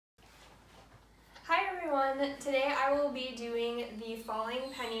everyone. Today I will be doing the Falling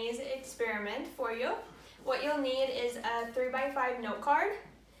Pennies experiment for you. What you'll need is a 3x5 note card,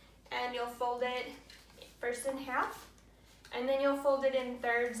 and you'll fold it first in half, and then you'll fold it in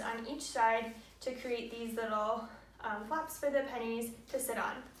thirds on each side to create these little flaps for the pennies to sit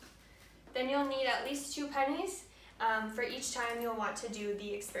on. Then you'll need at least 2 pennies for each time you'll want to do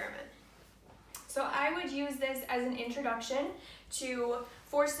the experiment. So I would use this as an introduction to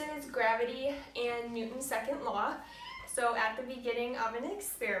forces, gravity, and Newton's second law, so at the beginning of an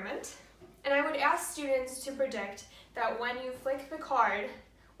experiment. And I would ask students to predict that when you flick the card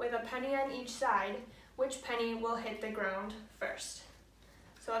with a penny on each side, which penny will hit the ground first.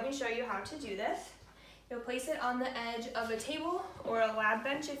 So let me show you how to do this. You'll place it on the edge of a table or a lab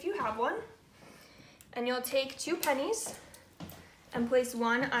bench if you have one, and you'll take 2 pennies and place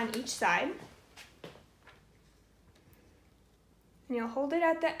one on each side. And you'll hold it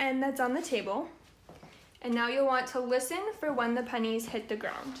at the end that's on the table. And now you'll want to listen for when the pennies hit the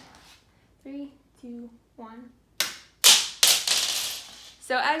ground. 3, 2, 1.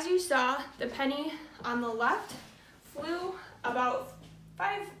 So as you saw, the penny on the left flew about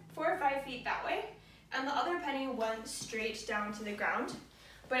 4 or 5 feet that way, and the other penny went straight down to the ground.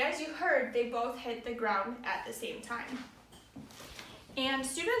 But as you heard, they both hit the ground at the same time. And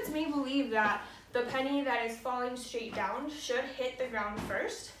students may believe that the penny that is falling straight down should hit the ground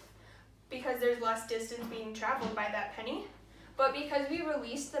first because there's less distance being traveled by that penny. But because we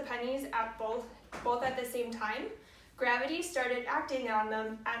released the pennies at both at the same time, gravity started acting on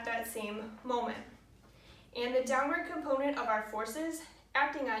them at that same moment. And the downward component of our forces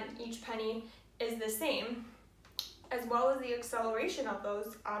acting on each penny is the same, as well as the acceleration of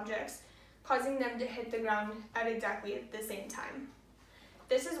those objects, causing them to hit the ground at exactly the same time.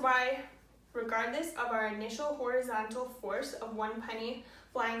 This is why, regardless of our initial horizontal force of 1 penny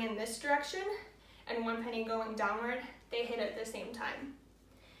flying in this direction and 1 penny going downward, they hit at the same time.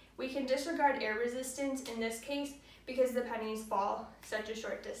 We can disregard air resistance in this case because the pennies fall such a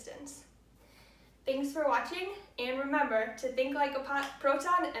short distance. Thanks for watching, and remember to think like a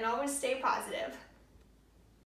proton and always stay positive.